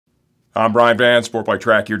I'm Brian Van,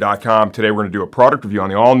 sportbiketrackgear.com. Today we're going to do a product review on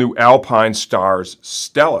the all-new Alpinestars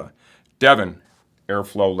Stella Devon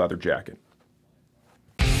Airflow leather jacket.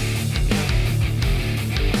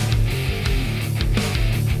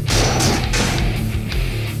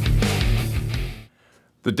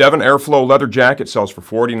 The Devon Airflow leather jacket sells for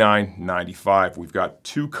 $49.95. We've got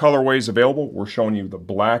two colorways available. We're showing you the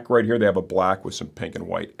black right here. They have a black with some pink and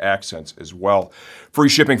white accents as well. Free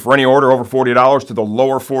shipping for any order over $40 to the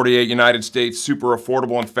lower 48 United States. Super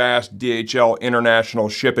affordable and fast DHL international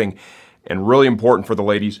shipping. And really important for the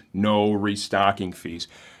ladies, no restocking fees.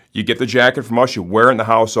 You get the jacket from us, you wear it in the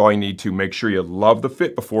house all you need to. Make sure you love the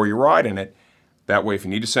fit before you ride in it. That way, if you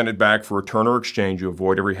need to send it back for return or exchange, you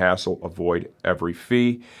avoid every hassle, avoid every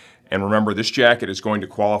fee. And remember, this jacket is going to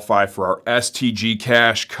qualify for our STG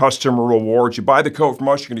Cash customer rewards. You buy the coat from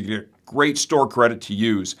us, you're going to get great store credit to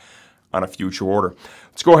use on a future order.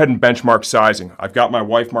 Let's go ahead and benchmark sizing. I've got my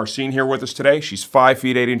wife, Marcine, here with us today. She's 5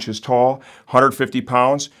 feet 8 inches tall, 150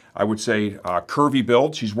 pounds. I would say curvy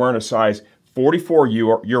build. She's wearing a size 44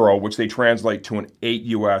 Euro, which they translate to an 8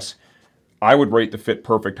 US. I would rate the fit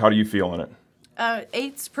perfect. How do you feel in it?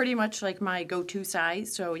 8's pretty much like my go-to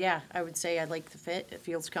size, so yeah, I would say I like the fit. It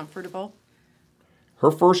feels comfortable. Her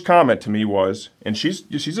first comment to me was, and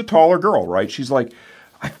she's a taller girl, right? She's like,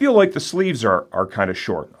 I feel like the sleeves are kind of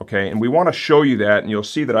short, okay? And we want to show you that, and you'll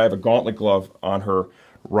see that I have a gauntlet glove on her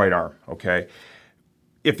right arm, okay?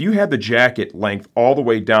 If you had the jacket length all the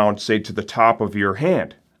way down, say, to the top of your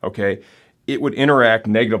hand, okay, it would interact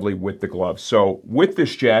negatively with the glove. So with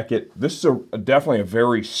this jacket, this is definitely a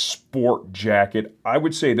very sport jacket. I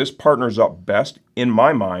would say this partners up best, in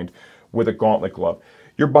my mind, with a gauntlet glove.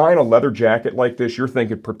 You're buying a leather jacket like this, you're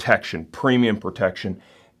thinking protection, premium protection.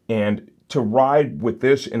 And to ride with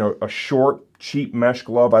this in a short, cheap mesh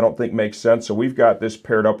glove, I don't think makes sense. So we've got this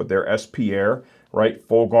paired up with their SP Air, right?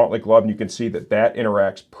 Full gauntlet glove, and you can see that that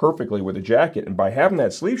interacts perfectly with the jacket. And by having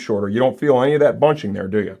that sleeve shorter, you don't feel any of that bunching there,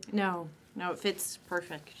 do you? No, it fits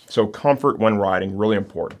perfect. So comfort when riding, really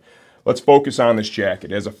important. Let's focus on this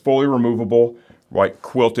jacket. It has a fully removable, right,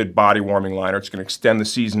 quilted body warming liner. It's going to extend the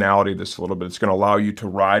seasonality of this a little bit. It's going to allow you to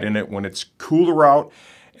ride in it when it's cooler out.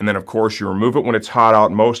 And then, of course, you remove it when it's hot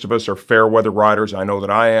out. Most of us are fair weather riders. I know that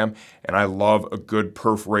I am. And I love a good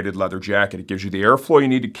perforated leather jacket. It gives you the airflow you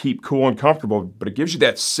need to keep cool and comfortable, but it gives you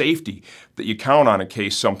that safety that you count on in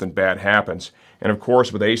case something bad happens. And, of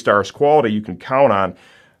course, with A-Stars quality, you can count on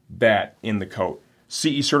that in the coat.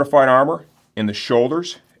 CE certified armor in the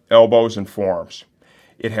shoulders, elbows, and forearms.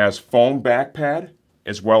 It has foam back pad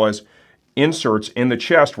as well as inserts in the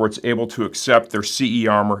chest where it's able to accept their CE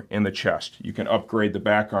armor in the chest. You can upgrade the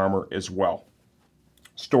back armor as well.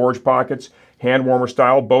 Storage pockets, hand warmer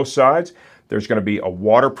style, both sides. There's going to be a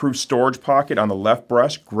waterproof storage pocket on the left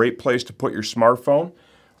breast. Great place to put your smartphone.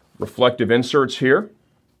 Reflective inserts here.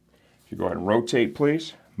 If you go ahead and rotate,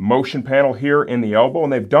 please. Motion panel here in the elbow,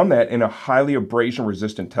 and they've done that in a highly abrasion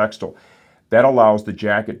resistant textile. That allows the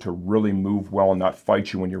jacket to really move well and not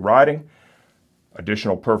fight you when you're riding.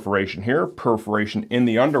 Additional perforation here, perforation in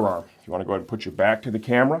the underarm. If you want to go ahead and put your back to the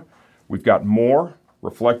camera, we've got more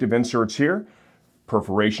reflective inserts here.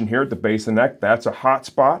 Perforation here at the base of the neck, that's a hot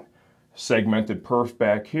spot. Segmented perf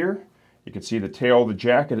back here. You can see the tail of the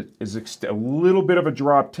jacket is a little bit of a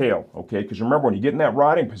drop tail, okay? Because remember, when you get in that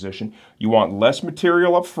riding position, you want less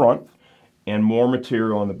material up front and more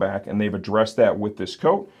material in the back, and they've addressed that with this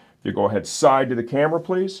coat. If you go ahead side to the camera,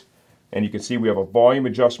 please, and you can see we have a volume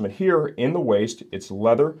adjustment here in the waist. It's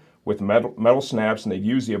leather with metal snaps, and they've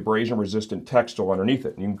used the abrasion-resistant textile underneath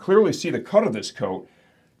it. And you can clearly see the cut of this coat.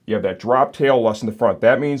 You have that drop tail less in the front.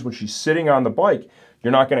 That means when she's sitting on the bike,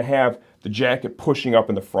 you're not going to have the jacket pushing up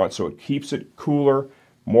in the front, so it keeps it cooler,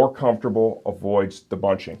 more comfortable, avoids the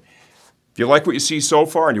bunching. If you like what you see so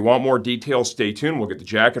far and you want more details, stay tuned. We'll get the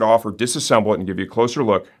jacket off or disassemble it and give you a closer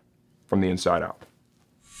look from the inside out.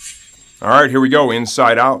 All right, here we go,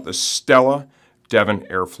 inside out, the Stella Devon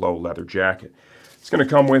Airflow leather jacket. It's going to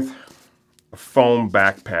come with a foam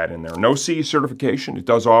back pad in there. No CE certification. It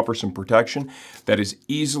does offer some protection that is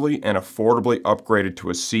easily and affordably upgraded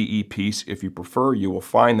to a CE piece. If you prefer, you will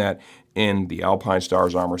find that in the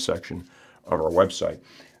Alpinestars Armor section of our website.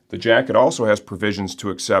 The jacket also has provisions to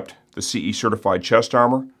accept the CE certified chest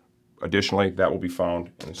armor. Additionally, that will be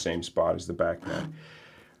found in the same spot as the back pad.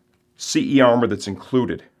 CE armor that's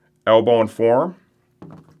included, elbow and forearm,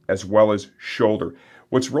 as well as shoulder.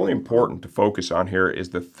 What's really important to focus on here is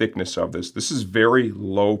the thickness of this. This is very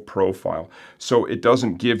low profile, so it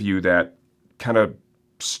doesn't give you that kind of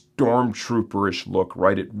stormtrooperish look,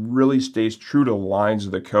 right? It really stays true to the lines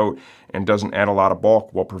of the coat and doesn't add a lot of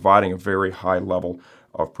bulk while providing a very high level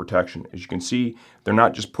of protection. As you can see, they're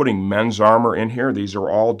not just putting men's armor in here. These are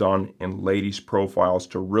all done in ladies' profiles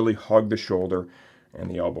to really hug the shoulder and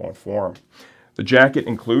the elbow and forearm. The jacket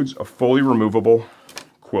includes a fully removable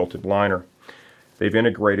quilted liner. They've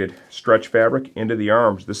integrated stretch fabric into the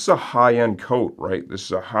arms. This is a high-end coat, right? This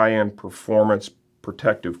is a high-end performance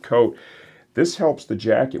protective coat. This helps the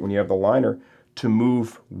jacket, when you have the liner, to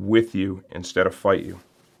move with you instead of fight you.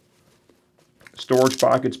 Storage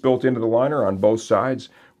pockets built into the liner on both sides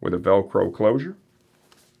with a Velcro closure.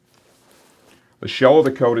 The shell of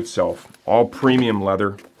the coat itself, all premium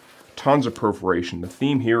leather, tons of perforation. The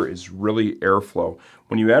theme here is really airflow.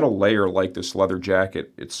 When you add a layer like this leather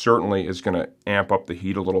jacket, it certainly is going to amp up the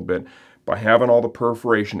heat a little bit. By having all the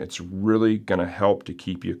perforation, it's really going to help to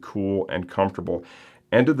keep you cool and comfortable.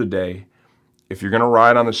 End of the day, if you're going to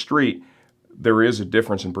ride on the street, there is a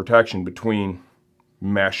difference in protection between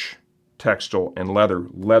mesh, textile, and leather.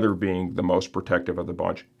 Leather being the most protective of the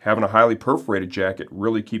bunch. Having a highly perforated jacket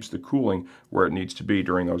really keeps the cooling where it needs to be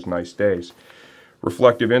during those nice days.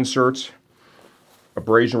 Reflective inserts,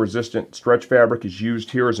 abrasion-resistant stretch fabric is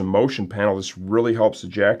used here as a motion panel. This really helps the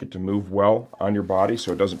jacket to move well on your body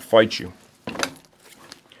so it doesn't fight you.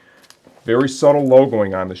 Very subtle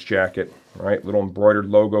logoing on this jacket, right? Little embroidered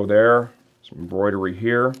logo there, some embroidery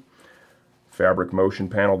here, fabric motion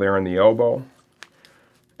panel there in the elbow.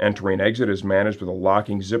 Entry and exit is managed with a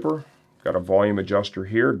locking zipper. Got a volume adjuster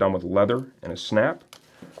here done with leather and a snap.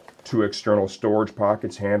 2 external storage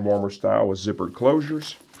pockets, hand warmer style with zippered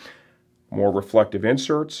closures. More reflective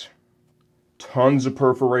inserts. Tons of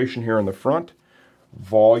perforation here in the front.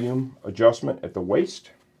 Volume adjustment at the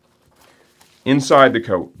waist. Inside the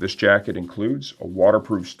coat, this jacket includes a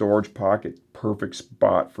waterproof storage pocket. Perfect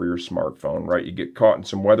spot for your smartphone, right? You get caught in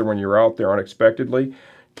some weather when you're out there unexpectedly.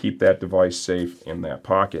 Keep that device safe in that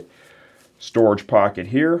pocket. Storage pocket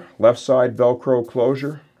here. Left side Velcro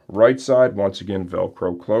closure. Right side, once again,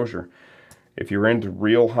 Velcro closure. If you're into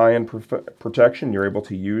real high-end protection, you're able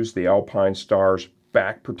to use the Alpinestars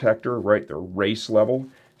back protector, right? The race level.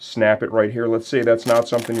 Snap it right here. Let's say that's not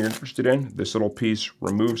something you're interested in. This little piece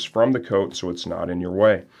removes from the coat so it's not in your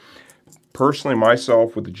way. Personally,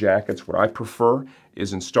 myself, with the jackets, what I prefer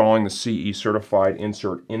is installing the CE certified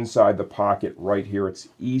insert inside the pocket right here. It's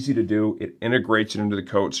easy to do. It integrates it into the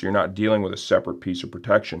coat so you're not dealing with a separate piece of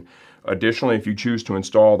protection. Additionally, if you choose to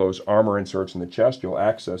install those armor inserts in the chest, you'll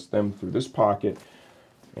access them through this pocket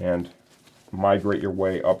and migrate your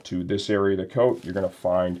way up to this area of the coat. You're going to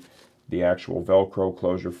find the actual Velcro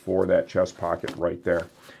closure for that chest pocket right there.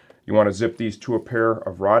 You want to zip these to a pair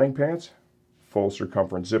of riding pants. Full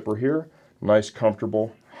circumference zipper here. Nice,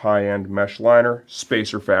 comfortable, high-end mesh liner.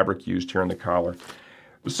 Spacer fabric used here in the collar.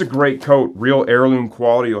 This is a great coat, real heirloom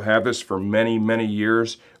quality. You'll have this for many, many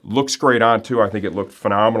years. Looks great on too. I think it looked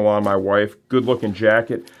phenomenal on my wife. Good looking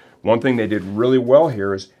jacket. One thing they did really well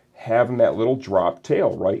here is having that little drop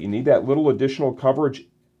tail, right? You need that little additional coverage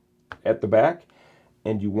at the back,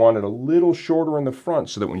 and you want it a little shorter in the front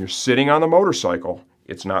so that when you're sitting on the motorcycle,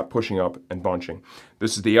 it's not pushing up and bunching.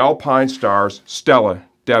 This is the Alpinestars Stella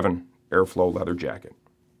Devon Airflow leather jacket.